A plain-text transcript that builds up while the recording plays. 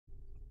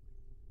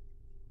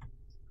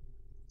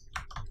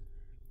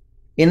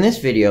In this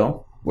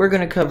video, we're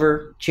going to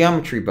cover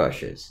geometry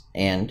brushes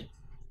and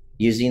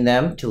using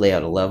them to lay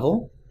out a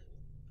level,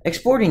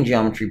 exporting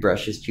geometry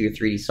brushes to your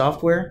 3D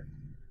software,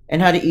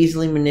 and how to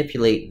easily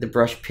manipulate the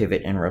brush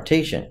pivot and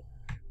rotation.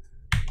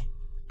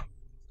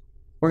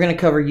 We're going to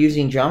cover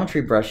using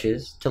geometry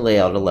brushes to lay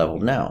out a level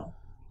now.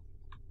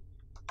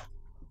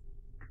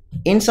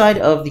 Inside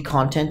of the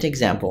content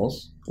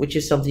examples, which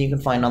is something you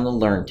can find on the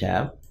Learn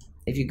tab,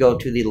 if you go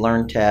to the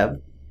Learn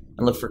tab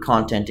and look for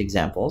content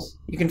examples,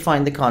 you can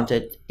find the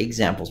content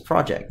examples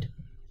project.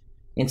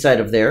 Inside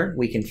of there,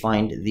 we can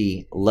find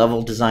the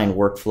level design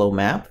workflow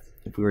map.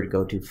 If we were to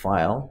go to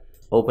File,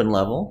 Open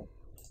Level,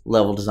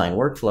 Level Design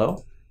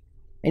Workflow,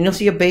 and you'll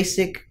see a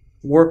basic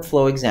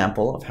workflow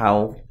example of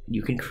how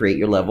you can create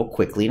your level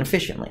quickly and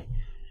efficiently.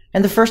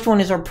 And the first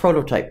one is our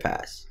prototype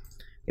pass.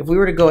 If we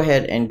were to go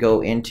ahead and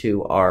go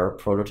into our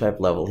prototype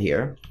level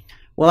here,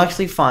 we'll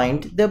actually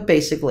find the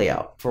basic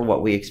layout for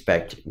what we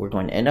expect we're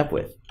going to end up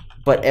with.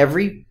 But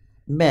every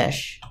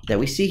mesh that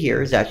we see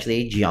here is actually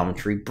a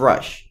geometry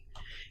brush.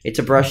 It's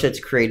a brush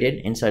that's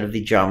created inside of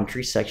the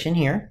geometry section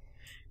here,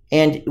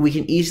 and we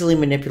can easily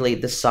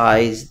manipulate the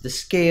size, the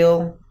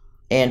scale,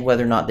 and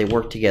whether or not they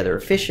work together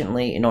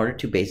efficiently in order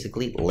to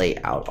basically lay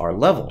out our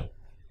level.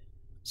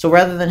 So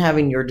rather than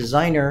having your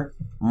designer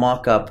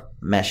mock up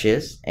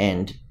meshes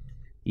and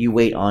you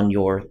wait on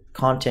your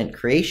content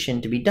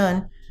creation to be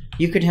done,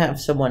 you could have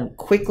someone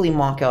quickly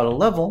mock out a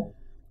level,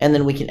 and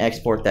then we can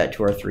export that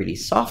to our 3D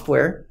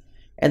software,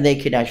 and they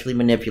can actually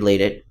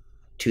manipulate it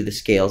to the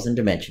scales and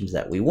dimensions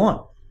that we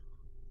want.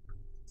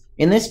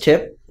 In this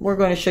tip, we're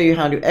going to show you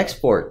how to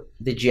export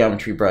the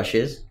geometry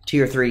brushes to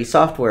your 3D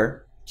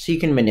software so you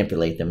can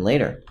manipulate them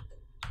later.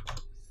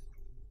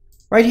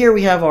 Right here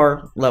we have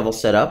our level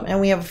set up,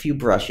 and we have a few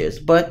brushes,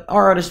 but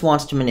our artist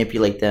wants to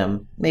manipulate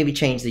them, maybe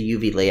change the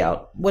UV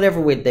layout, whatever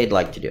way they'd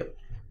like to do.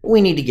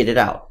 We need to get it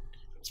out.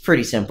 It's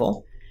pretty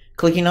simple.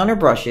 Clicking on our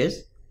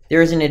brushes,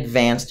 there is an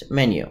advanced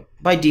menu.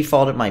 By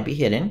default, it might be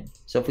hidden.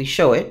 So if we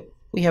show it,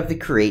 we have the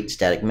Create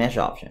Static Mesh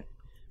option.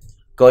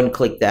 Go ahead and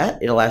click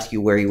that. It'll ask you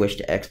where you wish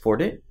to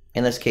export it.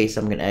 In this case,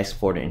 I'm going to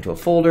export it into a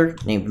folder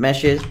named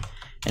Meshes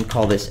and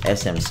call this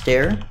SM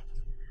Stair. I'm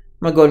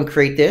going to go ahead and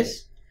create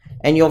this.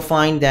 And you'll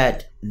find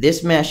that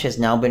this mesh has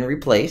now been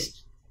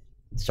replaced.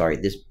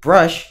 This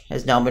brush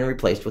has now been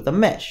replaced with a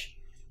mesh.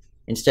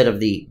 Instead of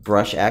the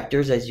brush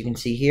actors, as you can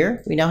see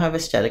here, we now have a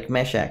static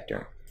mesh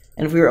actor.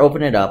 And if we were to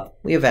open it up,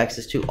 we have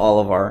access to all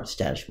of our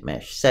static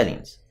mesh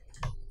settings.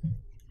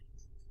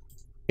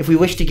 If we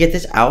wish to get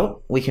this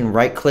out, we can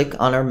right-click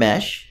on our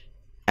mesh,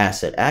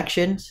 Asset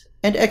Actions,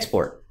 and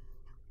Export.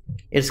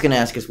 It's going to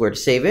ask us where to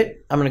save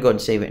it. I'm going to go ahead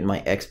and save it in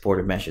my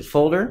Exported Meshes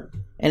folder,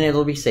 and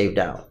it'll be saved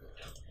out.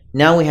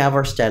 Now we have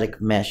our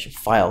static mesh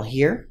file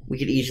here. We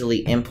could easily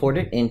import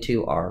it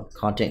into our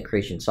content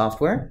creation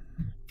software.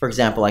 For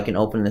example, I can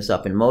open this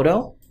up in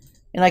Modo,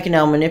 and I can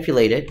now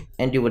manipulate it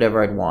and do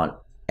whatever I'd want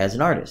as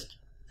an artist.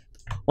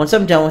 Once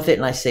I'm done with it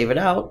and I save it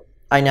out,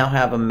 I now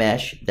have a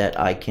mesh that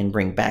I can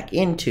bring back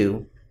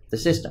into the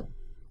system.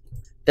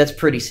 That's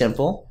pretty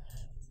simple.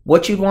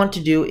 What you'd want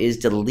to do is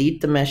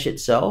delete the mesh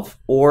itself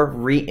or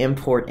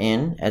re-import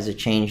in as a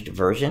changed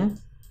version.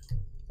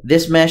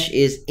 This mesh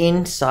is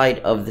inside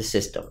of the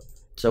system.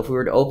 So if we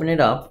were to open it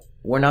up,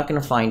 we're not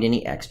going to find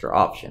any extra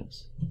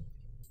options.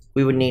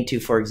 We would need to,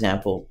 for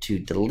example, to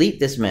delete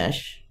this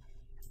mesh,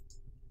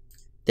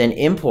 then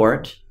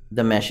import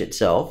the mesh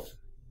itself.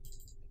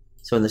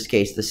 So in this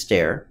case, the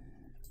stair.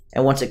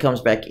 And once it comes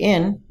back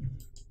in,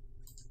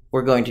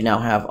 we're going to now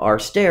have our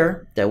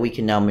stair that we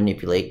can now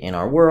manipulate in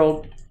our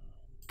world,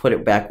 put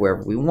it back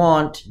wherever we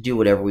want, do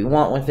whatever we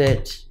want with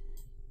it.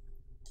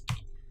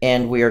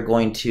 And we are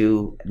going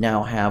to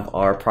now have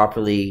our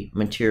properly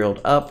materialed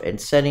up and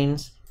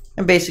settings.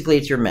 And basically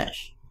it's your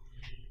mesh.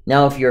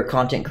 Now if your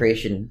content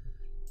creation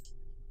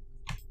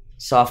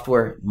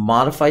software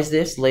modifies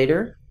this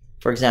later,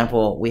 for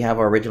example, we have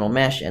our original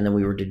mesh and then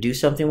we were to do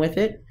something with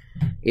it,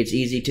 it's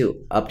easy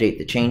to update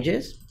the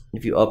changes.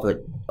 If you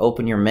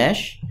open your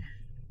mesh,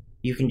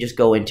 you can just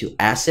go into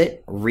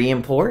Asset,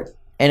 Re-import,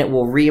 and it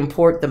will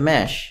re-import the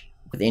mesh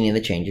with any of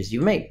the changes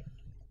you made.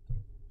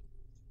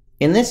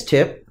 In this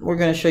tip, we're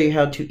going to show you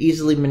how to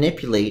easily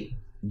manipulate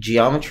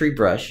geometry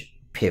brush,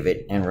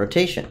 pivot, and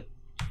rotation.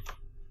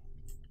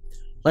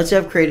 Let's say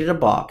I've created a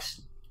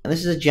box, and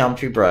this is a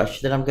geometry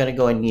brush that I'm going to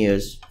go and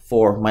use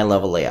for my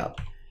level layout.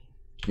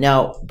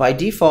 Now, by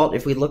default,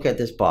 if we look at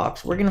this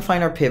box, we're going to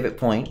find our pivot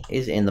point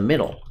is in the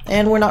middle,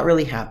 and we're not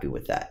really happy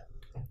with that.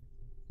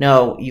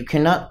 Now, you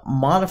cannot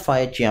modify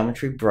a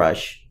geometry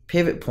brush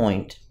pivot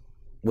point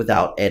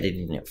without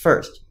editing it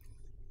first.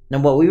 Now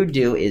what we would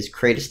do is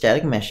create a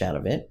static mesh out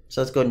of it.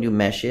 So let's go ahead and do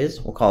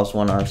meshes. We'll call this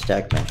one our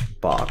static mesh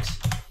box.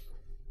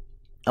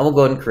 And we'll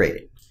go ahead and create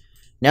it.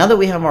 Now that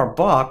we have our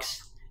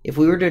box, if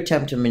we were to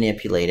attempt to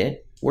manipulate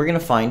it, we're going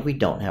to find we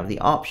don't have the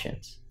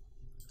options.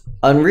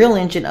 Unreal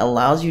Engine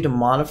allows you to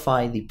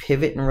modify the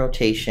pivot and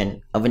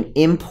rotation of an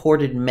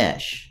imported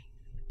mesh,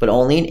 but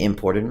only an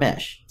imported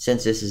mesh.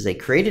 Since this is a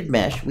created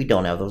mesh, we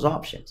don't have those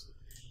options.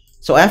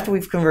 So after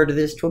we've converted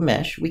this to a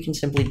mesh, we can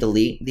simply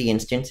delete the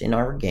instance in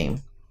our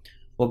game.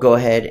 We'll go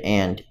ahead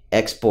and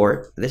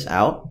export this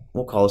out.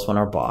 We'll call this one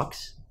our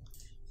box.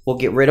 We'll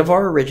get rid of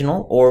our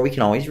original, or we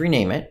can always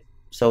rename it.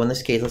 So in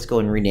this case, let's go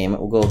and rename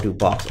it. We'll go do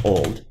box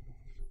old.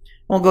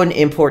 We'll go ahead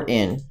and import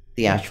in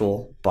the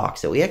actual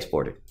box that we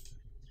exported.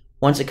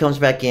 Once it comes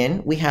back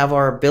in, we have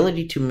our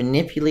ability to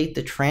manipulate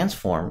the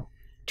transform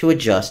to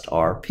adjust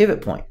our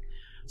pivot point.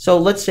 So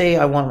let's say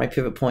I want my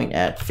pivot point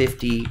at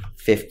 50,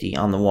 50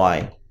 on the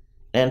Y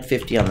and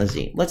 50 on the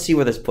Z. Let's see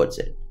where this puts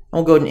it.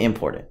 We'll go ahead and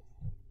import it.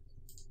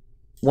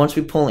 Once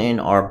we pull in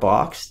our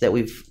box that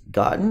we've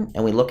gotten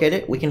and we look at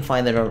it, we can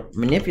find that our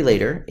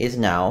manipulator is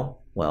now,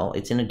 well,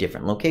 it's in a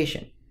different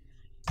location.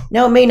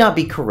 Now, it may not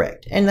be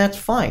correct, and that's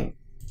fine.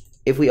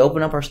 If we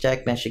open up our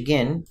stack mesh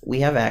again, we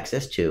have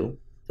access to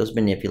those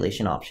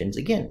manipulation options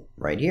again,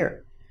 right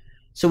here.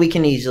 So we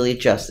can easily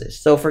adjust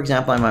this. So for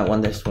example, I might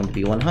want this one to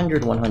be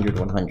 100, 100,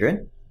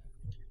 100.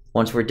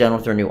 Once we're done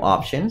with our new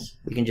options,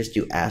 we can just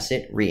do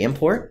asset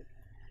re-import.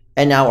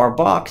 And now our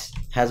box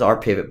has our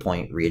pivot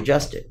point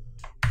readjusted.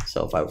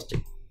 So if I was to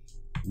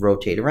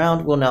rotate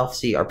around, we'll now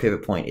see our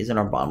pivot point is in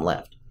our bottom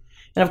left.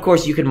 And of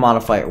course, you can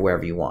modify it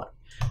wherever you want.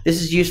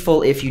 This is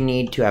useful if you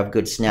need to have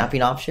good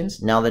snapping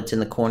options. Now that it's in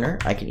the corner,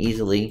 I can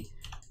easily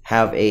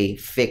have a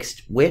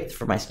fixed width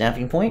for my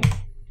snapping point.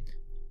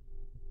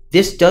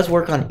 This does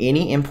work on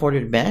any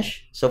imported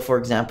mesh. So for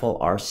example,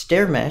 our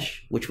stair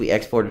mesh, which we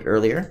exported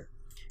earlier,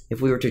 if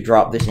we were to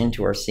drop this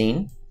into our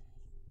scene,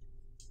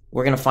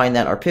 we're going to find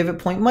that our pivot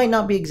point might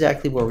not be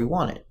exactly where we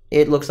want it.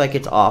 It looks like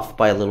it's off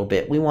by a little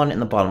bit. We want it in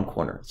the bottom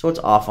corner, so it's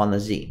off on the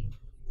Z.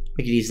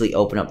 We could easily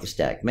open up the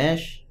stack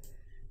mesh.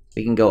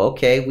 We can go,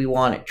 okay, we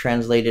want it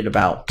translated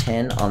about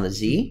 10 on the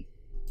Z.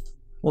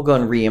 We'll go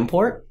and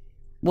re-import.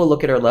 We'll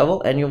look at our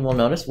level, and you will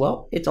notice,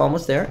 well, it's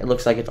almost there. It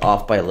looks like it's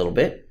off by a little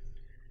bit.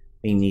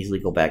 We can easily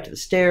go back to the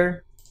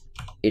stair.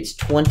 It's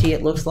 20,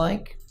 it looks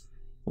like.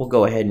 We'll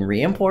go ahead and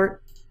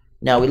re-import.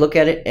 Now we look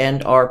at it,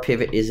 and our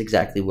pivot is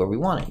exactly where we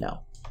want it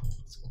now.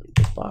 Let's delete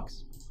this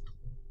box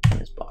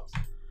and this box.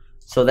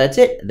 So that's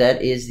it.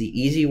 That is the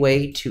easy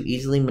way to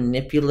easily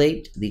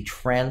manipulate the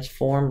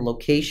transform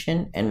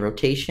location and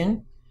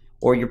rotation,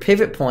 or your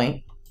pivot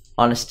point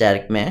on a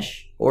static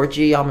mesh or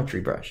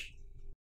geometry brush.